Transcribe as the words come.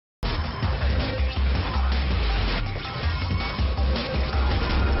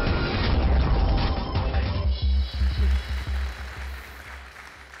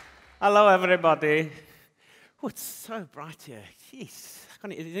Hello, everybody. Oh, it's so bright here. Jeez.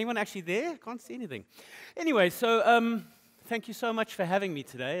 Is anyone actually there? I can't see anything. Anyway, so thank you so much for having me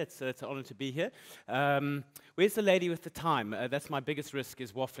today. It's an honor to be here. Where's the lady with the time? That's my biggest risk,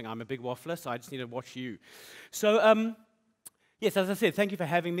 is waffling. I'm a big waffler, so I just need to watch you. So, yes, as I said, thank you for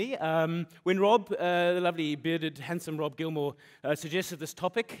having me. When Rob, the lovely, bearded, handsome Rob Gilmore, suggested this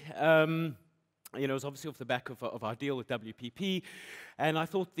topic, it was obviously off the back of our deal with WPP, and I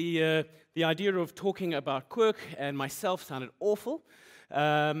thought the idea of talking about Quirk and myself sounded awful.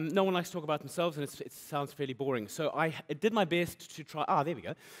 No one likes to talk about themselves, and it sounds fairly boring. So I did my best to try. There we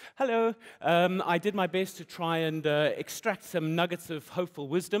go. Hello. I did my best to try and extract some nuggets of hopeful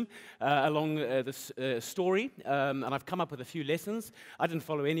wisdom along this story, and I've come up with a few lessons. I didn't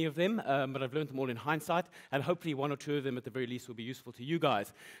follow any of them, but I've learned them all in hindsight, and hopefully one or two of them at the very least will be useful to you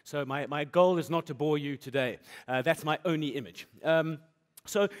guys. So my goal is not to bore you today. That's my only image.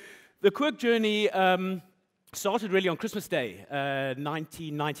 So the Quirk journey started really on Christmas Day,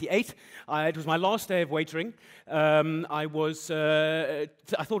 1998. It was my last day of waitering. I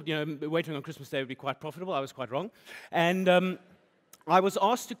thought, waitering on Christmas Day would be quite profitable. I was quite wrong. And I was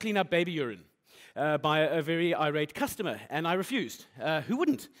asked to clean up baby urine by a very irate customer, and I refused. Who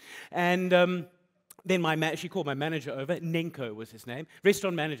wouldn't? And then she called my manager over. Nenko was his name.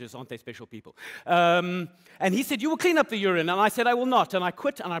 Restaurant managers, aren't they special people? And he said, "You will clean up the urine." And I said, "I will not." And I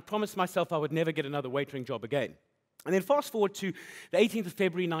quit, and I promised myself I would never get another waitering job again. And then fast forward to the 18th of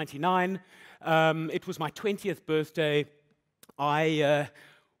February, 1999. It was my 20th birthday. I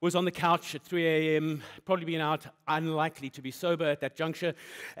was on the couch at 3 a.m., probably been out, unlikely to be sober at that juncture.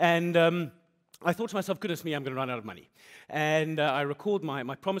 And I thought to myself, goodness me, I'm going to run out of money. And I recalled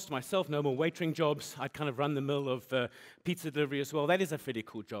my promise to myself, no more waitering jobs. I'd kind of run the mill of pizza delivery as well. That is a pretty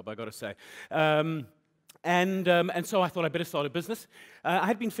cool job, I got to say. And so I thought I'd better start a business. I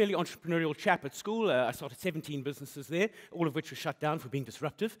had been a fairly entrepreneurial chap at school. I started 17 businesses there, all of which were shut down for being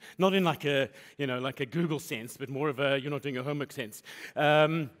disruptive. Not in like a Google sense, but more of a you're not doing your homework sense.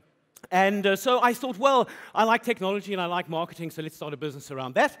 So I thought, well, I like technology and I like marketing, so let's start a business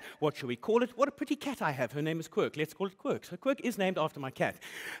around that. What shall we call it? What a pretty cat I have. Her name is Quirk. Let's call it Quirk. So Quirk is named after my cat.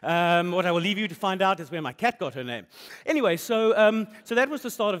 What I will leave you to find out is where my cat got her name. Anyway, so that was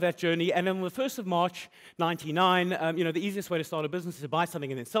the start of that journey. And on the 1st of March, 1999, the easiest way to start a business is to buy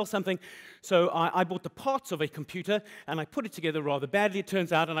something and then sell something. So I bought the parts of a computer and I put it together rather badly, it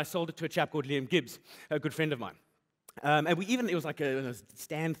turns out, and I sold it to a chap called Liam Gibbs, a good friend of mine. And it was like a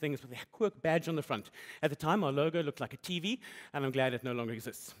stand thing with a Quirk badge on the front. At the time, our logo looked like a TV, and I'm glad it no longer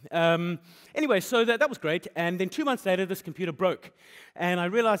exists. Anyway, so that was great. And then 2 months later, this computer broke. And I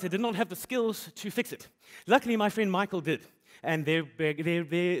realized I did not have the skills to fix it. Luckily, my friend Michael did. And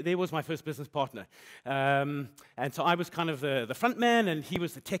there was my first business partner. And so I was kind of the front man, and he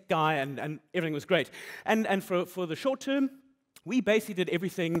was the tech guy, and everything was great. And for the short term, we basically did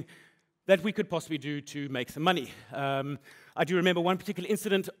everything that we could possibly do to make some money. I do remember one particular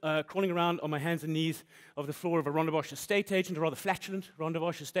incident, crawling around on my hands and knees of the floor of a Rondebosch estate agent, a rather flatulent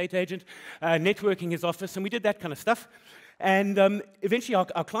Rondebosch estate agent, networking his office, and we did that kind of stuff. And eventually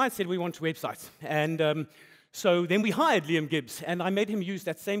our client said we want websites. And so then we hired Liam Gibbs, and I made him use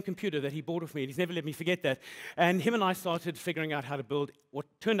that same computer that he bought with me, and he's never let me forget that. And him and I started figuring out how to build what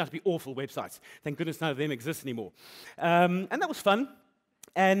turned out to be awful websites. Thank goodness none of them exist anymore. And that was fun.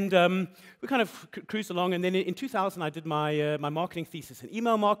 And we kind of cruised along, and then in 2000, I did my marketing thesis in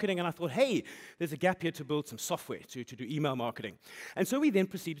email marketing, and I thought, hey, there's a gap here to build some software to do email marketing. And so we then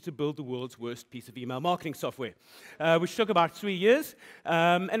proceeded to build the world's worst piece of email marketing software, which took about 3 years,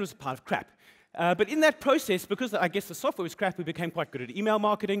 and it was a pile of crap. But in that process, because I guess the software was crap, we became quite good at email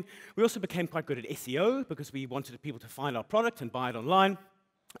marketing. We also became quite good at SEO, because we wanted people to find our product and buy it online.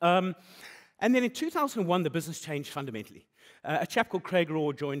 And then in 2001, the business changed fundamentally. A chap called Craig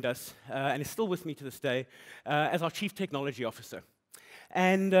Raw joined us, and is still with me to this day, as our Chief Technology Officer.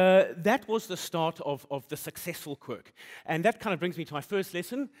 And that was the start of the successful Quirk. And that kind of brings me to my first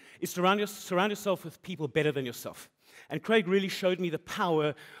lesson, is surround yourself with people better than yourself. And Craig really showed me the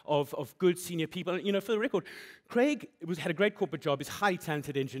power of good senior people. And, for the record, Craig had a great corporate job. He's a highly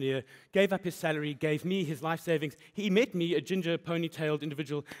talented engineer, gave up his salary, gave me his life savings. He met me, a ginger, ponytailed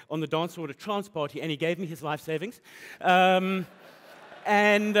individual, on the dance floor at a trance party, and he gave me his life savings. And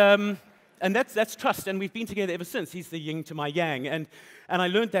that's trust, and we've been together ever since. He's the yin to my yang. And I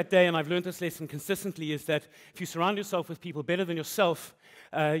learned that day, and I've learned this lesson consistently, is that if you surround yourself with people better than yourself,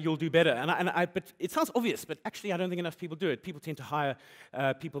 you'll do better. But it sounds obvious, but actually I don't think enough people do it. People tend to hire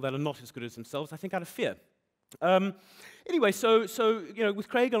people that are not as good as themselves, I think out of fear. Anyway, so with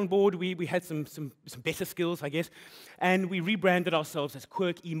Craig on board, we had some better skills, I guess, and we rebranded ourselves as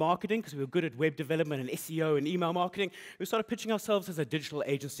Quirk eMarketing because we were good at web development and SEO and email marketing. We started pitching ourselves as a digital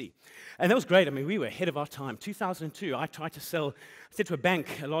agency, and that was great. I mean, we were ahead of our time. 2002, I said to a bank,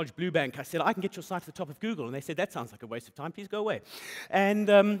 a large blue bank, I said, I can get your site to the top of Google, and they said, that sounds like a waste of time. Please go away.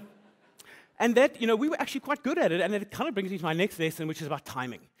 And that, we were actually quite good at it, and it kind of brings me to my next lesson, which is about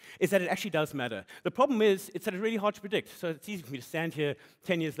timing, is that it actually does matter. The problem is, it's that it's really hard to predict. So it's easy for me to stand here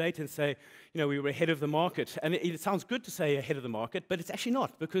 10 years later and say, we were ahead of the market. And it sounds good to say ahead of the market, but it's actually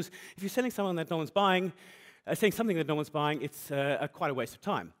not, because if you're selling something that no one's buying, something that no one's buying, it's quite a waste of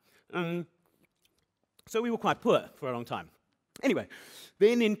time. So we were quite poor for a long time. Anyway,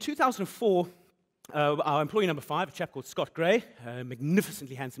 then in 2004, our employee number 5, a chap called Scott Gray, a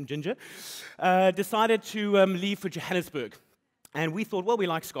magnificently handsome ginger, decided to leave for Johannesburg. And we thought, well, we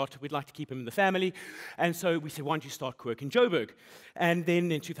like Scott, we'd like to keep him in the family. And so we said, why don't you start Quirk in Joburg? And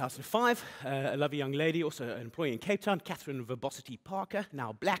then in 2005, a lovely young lady, also an employee in Cape Town, Catherine Verbosity Parker,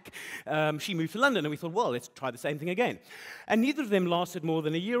 now black, she moved to London, and we thought, well, let's try the same thing again. And neither of them lasted more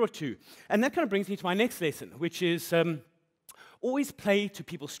than a year or two. And that kind of brings me to my next lesson, which is always play to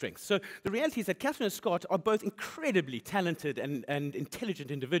people's strengths. So the reality is that Catherine and Scott are both incredibly talented and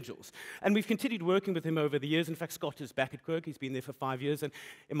intelligent individuals. And we've continued working with him over the years. In fact, Scott is back at Quirk. He's been there for 5 years. And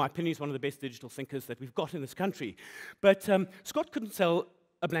in my opinion, he's one of the best digital thinkers that we've got in this country. But Scott couldn't sell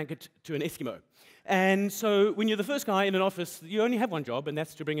a blanket to an Eskimo. And so when you're the first guy in an office, you only have one job, and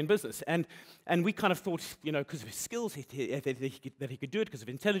that's to bring in business. And we kind of thought, because of his skills, that he could do it because of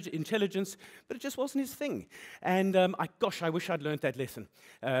intelligence, but it just wasn't his thing. And I wish I'd learned that lesson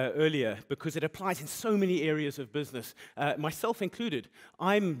earlier, because it applies in so many areas of business, myself included.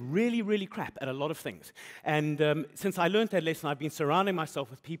 I'm really, really crap at a lot of things. And since I learned that lesson, I've been surrounding myself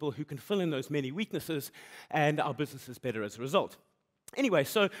with people who can fill in those many weaknesses, and our business is better as a result. Anyway,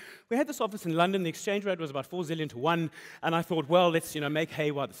 so we had this office in London. The exchange rate was about 4 zillion to 1, and I thought, well, let's make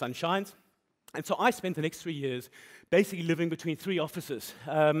hay while the sun shines. And so I spent the next 3 years basically living between 3 offices,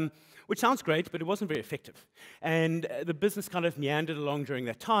 which sounds great, but it wasn't very effective. And the business kind of meandered along during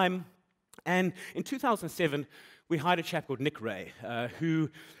that time. And in 2007, we hired a chap called Nick Ray, who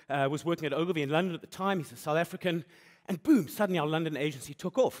was working at Ogilvy in London at the time. He's a South African. And boom, suddenly our London agency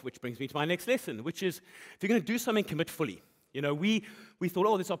took off, which brings me to my next lesson, which is, if you're going to do something, commit fully. We thought,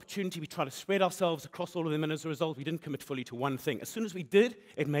 oh, this opportunity, we try to spread ourselves across all of them, and as a result, we didn't commit fully to one thing. As soon as we did,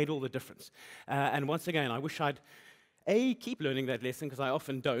 it made all the difference. And once again, I wish I'd, keep learning that lesson, because I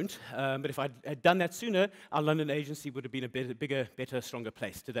often don't, but if I'd had done that sooner, our London agency would have been a bigger, better, stronger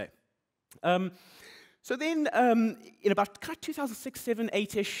place today. So then, in about 2006, 7,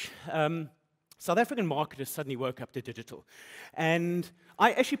 8-ish, South African marketers suddenly woke up to digital. And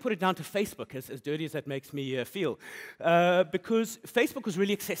I actually put it down to Facebook, as dirty as that makes me feel, because Facebook was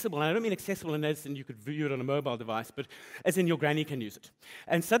really accessible. And I don't mean accessible as in you could view it on a mobile device, but as in your granny can use it.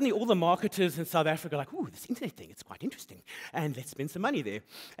 And suddenly all the marketers in South Africa are like, ooh, this internet thing, it's quite interesting. And let's spend some money there.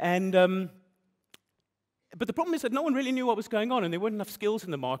 And but the problem is that no one really knew what was going on, and there weren't enough skills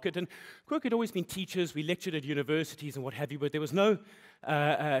in the market. And Quirk had always been teachers. We lectured at universities and what have you, but there was no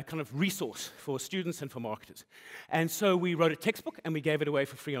kind of resource for students and for marketers. And so we wrote a textbook, and we gave it away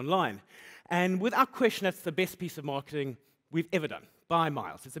for free online. And without question, that's the best piece of marketing we've ever done, by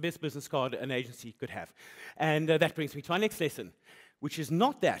miles. It's the best business card an agency could have. And that brings me to our next lesson, which is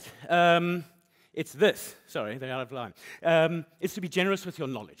not that. It's this. Sorry, they're out of line. It's to be generous with your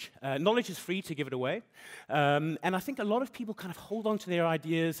knowledge. Knowledge is free to give it away. And I think a lot of people kind of hold on to their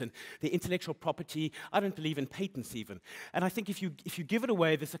ideas and their intellectual property. I don't believe in patents even. And I think if you give it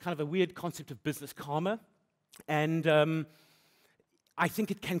away, there's a kind of a weird concept of business karma. And I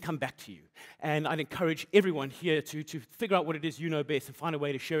think it can come back to you. And I'd encourage everyone here to figure out what it is you know best and find a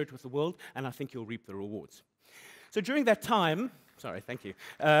way to share it with the world, and I think you'll reap the rewards. So during that time, sorry, thank you.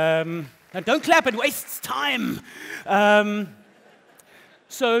 Don't clap, it wastes time.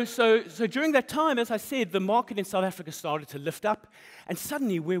 So during that time, as I said, the market in South Africa started to lift up, and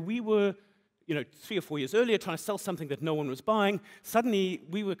suddenly where we were 3 or 4 years earlier, trying to sell something that no one was buying, suddenly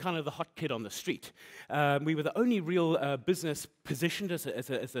we were kind of the hot kid on the street. We were the only real business positioned as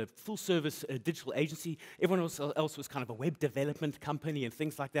a full-service digital agency. Everyone else was kind of a web development company and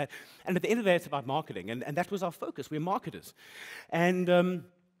things like that. And at the end of the day, it's about marketing, and that was our focus. We're marketers. And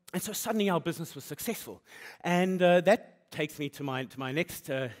so suddenly our business was successful. And that takes me to my next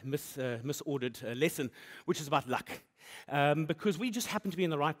misordered lesson, which is about luck. because we just happened to be in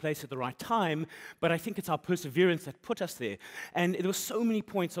the right place at the right time, but I think it's our perseverance that put us there. And there were so many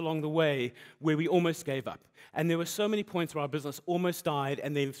points along the way where we almost gave up. And there were so many points where our business almost died,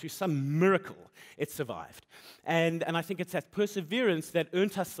 and then through some miracle, it survived. And I think it's that perseverance that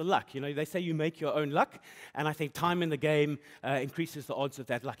earned us the luck. You know, they say you make your own luck, and I think time in the game increases the odds of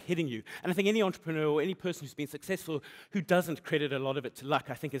that luck hitting you. And I think any entrepreneur or any person who's been successful who doesn't credit a lot of it to luck,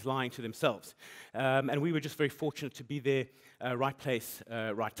 I think is lying to themselves. And we were just very fortunate to be there, right place,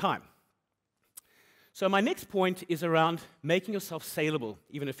 right time. So my next point is around making yourself saleable,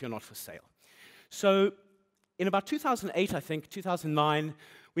 even if you're not for sale. So in about 2008, I think, 2009,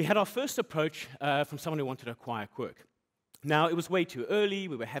 we had our first approach from someone who wanted to acquire Quirk. Now, it was way too early.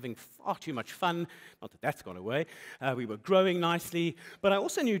 We were having far too much fun. Not that that's gone away. We were growing nicely. But I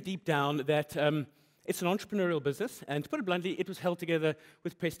also knew deep down that it's an entrepreneurial business. And to put it bluntly, it was held together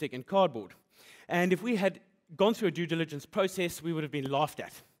with press stick and cardboard. And if we had gone through a due diligence process, we would have been laughed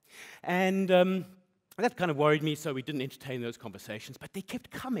at. And that kind of worried me, so we didn't entertain those conversations, but they kept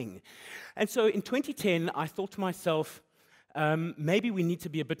coming. And so in 2010, I thought to myself, maybe we need to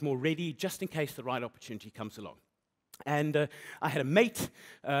be a bit more ready just in case the right opportunity comes along. And I had a mate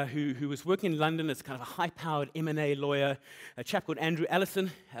who was working in London as kind of a high-powered M&A lawyer, a chap called Andrew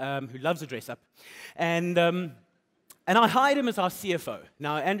Allison, who loves to dress up. And I hired him as our CFO.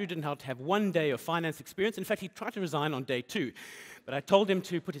 Now, Andrew didn't have one day of finance experience. In fact, he tried to resign on day 2. But I told him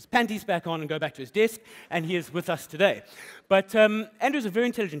to put his panties back on and go back to his desk, and he is with us today. But Andrew's a very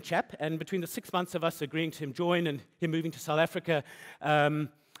intelligent chap, and between the 6 months of us agreeing to him join and him moving to South Africa,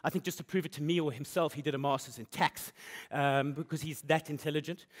 I think just to prove it to me or himself, he did a master's in tax because he's that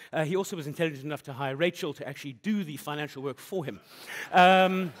intelligent. He also was intelligent enough to hire Rachel to actually do the financial work for him.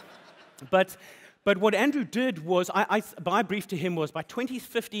 But what Andrew did was, my brief to him was, by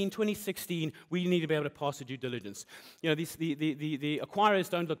 2015, 2016, we need to be able to pass a due diligence. You know, the acquirers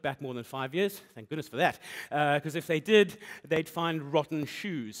don't look back more than 5 years. Thank goodness for that. Because if they did, they'd find rotten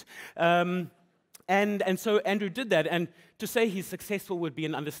shoes. And so Andrew did that, and to say he's successful would be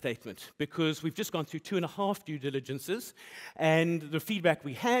an understatement, because we've just gone through 2.5 due diligences, and the feedback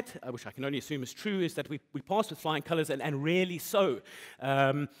we had, which I can only assume is true, is that we passed with flying colors, and rarely so.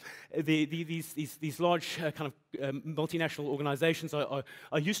 These large kind of multinational organizations are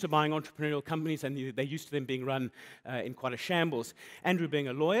used to buying entrepreneurial companies, and they're used to them being run in quite a shambles. Andrew being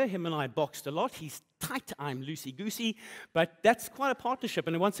a lawyer, him and I boxed a lot. He's tight, I'm loosey-goosey, but that's quite a partnership,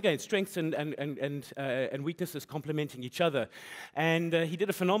 and once again, strengths and weaknesses complementing each other. And he did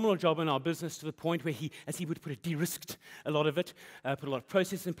a phenomenal job in our business to the point where he, as he would put it, de-risked a lot of it, put a lot of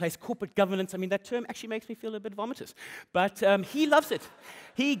processes in place, corporate governance. I mean, that term actually makes me feel a bit vomitous, but he loves it.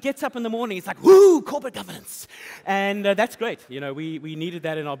 He gets up in the morning, he's like, woo, corporate governance. And that's great. You know, we needed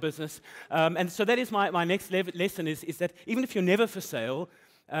that in our business. And so that is my next lesson is that even if you're never for sale,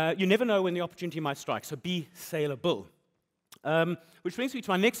 you never know when the opportunity might strike, so be saleable. Which brings me to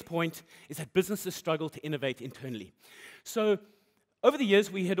my next point, is that businesses struggle to innovate internally. So over the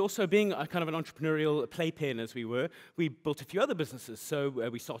years, we had also, being a kind of an entrepreneurial playpen as we were, we built a few other businesses. So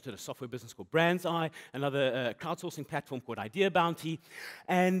we started a software business called Brand's Eye, another crowdsourcing platform called Idea Bounty,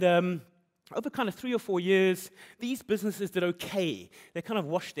 and over kind of 3 or 4 years, these businesses did okay. They kind of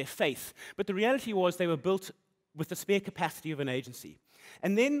washed their face. But the reality was they were built with the spare capacity of an agency.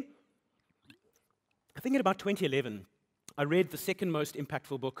 And then, I think in about 2011, I read the second most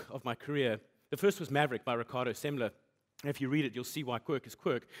impactful book of my career. The first was Maverick by Ricardo Semler. And if you read it, you'll see why Quirk is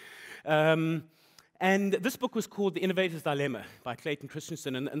Quirk. And this book was called The Innovator's Dilemma by Clayton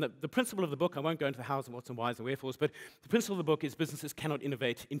Christensen. And the principle of the book, I won't go into the hows and whats and whys and wherefores, but the principle of the book is businesses cannot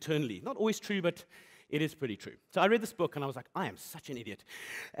innovate internally. Not always true, but it is pretty true. So I read this book, and I was like, I am such an idiot.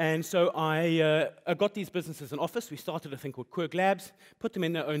 And so I got these businesses an office. We started a thing called Quirk Labs, put them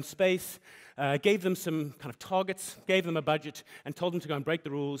in their own space, gave them some kind of targets, gave them a budget, and told them to go and break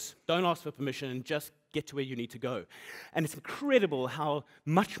the rules, don't ask for permission, and just get to where you need to go. And it's incredible how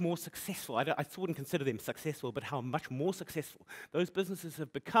much more successful, I wouldn't consider them successful, but how much more successful those businesses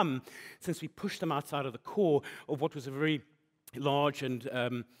have become since we pushed them outside of the core of what was a very large and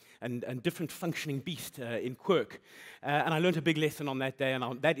different functioning beast in Quirk. And I learned a big lesson on that day,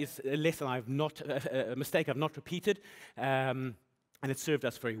 and that is a lesson a mistake I've not repeated, and it served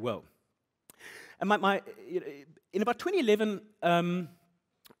us very well. And in about 2011,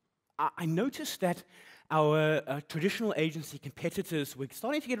 I noticed that our traditional agency competitors were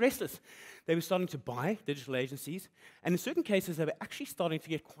starting to get restless. They were starting to buy digital agencies, and in certain cases, they were actually starting to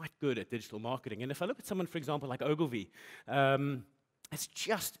get quite good at digital marketing. And if I look at someone, for example, like Ogilvy, it's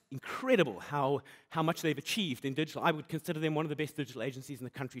just incredible how much they've achieved in digital. I would consider them one of the best digital agencies in the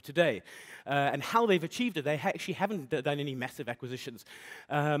country today. And how they've achieved it, they actually haven't done any massive acquisitions.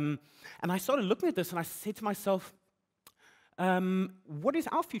 And I started looking at this, and I said to myself, what is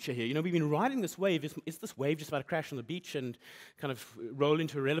our future here? You know, we've been riding this wave. Is this wave just about to crash on the beach and kind of roll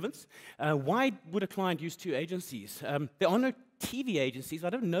into irrelevance? Why would a client use two agencies? There are no TV agencies. I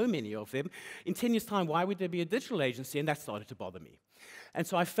don't know many of them. In 10 years' time, why would there be a digital agency? And that started to bother me. And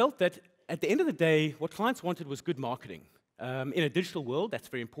so I felt that at the end of the day, what clients wanted was good marketing. In a digital world, that's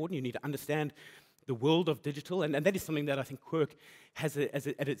very important. You need to understand the world of digital, and that is something that I think Quirk has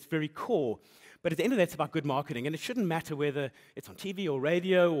at its very core. But at the end of the day, it's about good marketing, and it shouldn't matter whether it's on TV or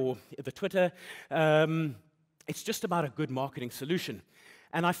radio or the Twitter. It's just about a good marketing solution.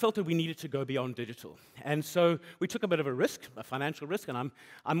 And I felt that we needed to go beyond digital. And so we took a bit of a risk, a financial risk, and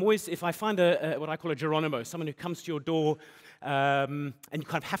I'm always, if I find what I call a Geronimo, someone who comes to your door and you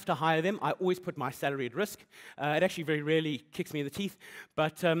kind of have to hire them, I always put my salary at risk. It actually very rarely kicks me in the teeth,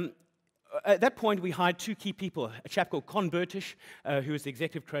 but at that point, we hired two key people, a chap called Con Burtish, who was the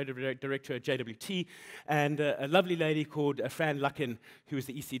executive creative director at JWT, and a lovely lady called Fran Luckin, who was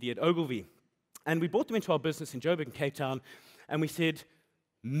the ECD at Ogilvy. And we brought them into our business in Joburg and Cape Town, and we said,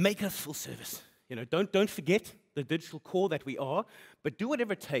 make us full service. You know, don't forget the digital core that we are, but do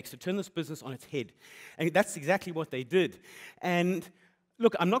whatever it takes to turn this business on its head. And that's exactly what they did. And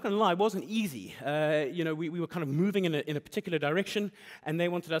look, I'm not going to lie, it wasn't easy. You know, we were kind of moving in a particular direction, and they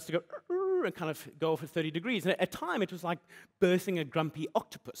wanted us to go and kind of go off at 30 degrees. And at time, it was like birthing a grumpy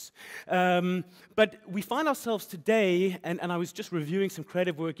octopus. But we find ourselves today, and I was just reviewing some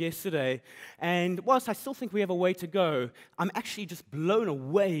creative work yesterday, and whilst I still think we have a way to go, I'm actually just blown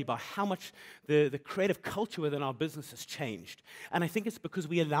away by how much the creative culture within our business has changed. And I think it's because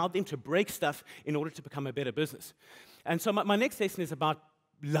we allowed them to break stuff in order to become a better business. And so my next lesson is about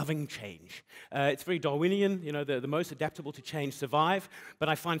loving change. It's very Darwinian, you know, the most adaptable to change survive, but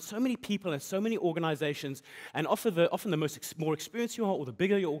I find so many people and so many organizations, and often the more experienced you are or the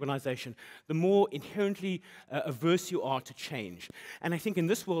bigger your organization, the more inherently averse you are to change. And I think in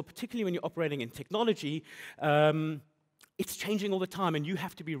this world, particularly when you're operating in technology, it's changing all the time, and you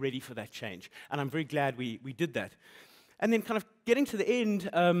have to be ready for that change. And I'm very glad we did that. And then kind of getting to the end,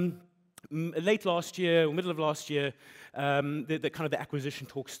 late last year, or middle of last year, the kind of the acquisition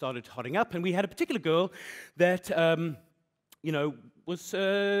talk started hotting up, and we had a particular girl that, you know, was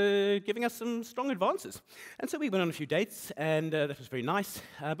giving us some strong advances. And so we went on a few dates, and that was very nice,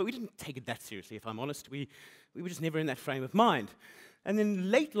 but we didn't take it that seriously, if I'm honest. We were just never in that frame of mind. And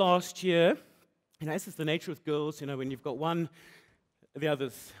then late last year, you know, this is the nature of girls, you know, when you've got one, the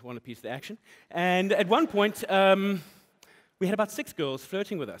others want a piece of the action. And at one point, we had about 6 girls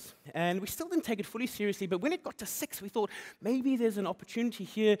flirting with us, and we still didn't take it fully seriously, but when it got to 6, we thought, maybe there's an opportunity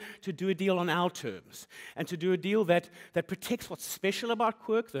here to do a deal on our terms, and to do a deal that protects what's special about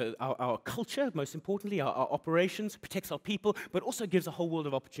Quirk, our culture, most importantly, our operations, protects our people, but also gives a whole world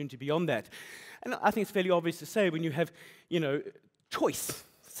of opportunity beyond that. And I think it's fairly obvious to say, when you have, you know, choice,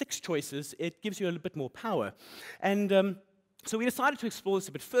 6 choices, it gives you a little bit more power. And so we decided to explore this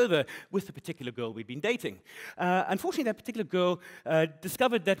a bit further with the particular girl we'd been dating. Unfortunately, that particular girl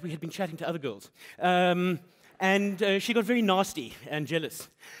discovered that we had been chatting to other girls. And she got very nasty and jealous.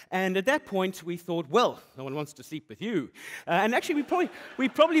 And at that point, we thought, well, no one wants to sleep with you. And actually, we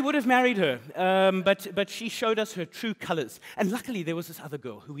probably would have married her. But she showed us her true colors. And luckily, there was this other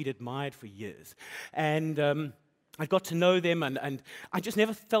girl who we'd admired for years. And I got to know them, and I just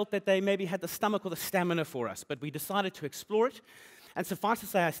never felt that they maybe had the stomach or the stamina for us, but we decided to explore it. And suffice to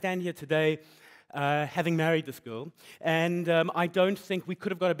say, I stand here today having married this girl, and I don't think we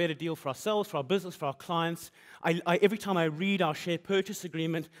could have got a better deal for ourselves, for our business, for our clients. Every time I read our share purchase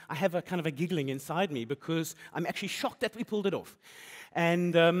agreement, I have a kind of a giggling inside me, because I'm actually shocked that we pulled it off.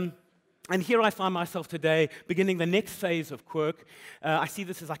 And here I find myself today, beginning the next phase of Quirk. I see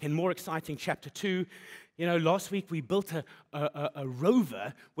this as like a more exciting chapter 2. You know, last week we built a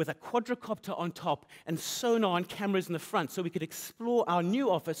rover with a quadricopter on top and sonar and cameras in the front, so we could explore our new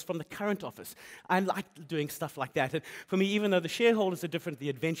office from the current office. I like doing stuff like that. And for me, even though the shareholders are different, the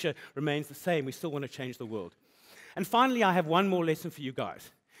adventure remains the same. We still want to change the world. And finally, I have one more lesson for you guys.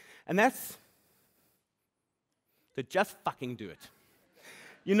 And that's to just fucking do it.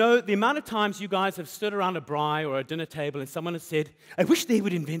 You know, the amount of times you guys have stood around a braai or a dinner table and someone has said, I wish they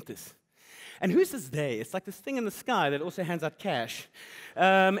would invent this. And who's this they? It's like this thing in the sky that also hands out cash.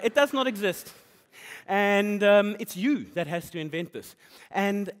 It does not exist. And it's you that has to invent this.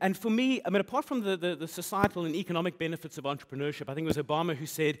 And for me, I mean, apart from the societal and economic benefits of entrepreneurship, I think it was Obama who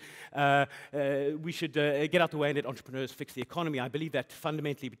said we should get out the way and let entrepreneurs fix the economy. I believe that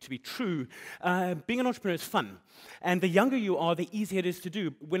fundamentally to be true. Being an entrepreneur is fun. And the younger you are, the easier it is to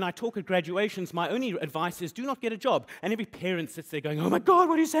do. When I talk at graduations, my only advice is do not get a job. And every parent sits there going, oh my God,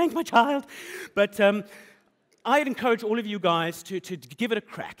 what are you saying to my child? But I'd encourage all of you guys to give it a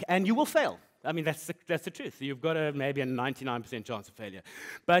crack, and you will fail. I mean, that's the truth. You've got maybe a 99% chance of failure.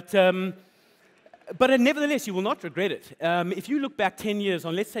 But nevertheless, you will not regret it. If you look back 10 years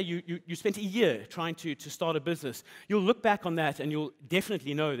on, let's say you spent a year trying to start a business, you'll look back on that and you'll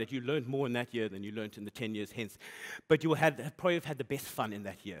definitely know that you learned more in that year than you learned in the 10 years hence. But you will probably have had the best fun in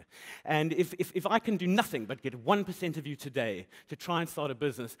that year. And if I can do nothing but get 1% of you today to try and start a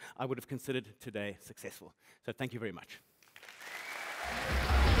business, I would have considered today successful. So thank you very much.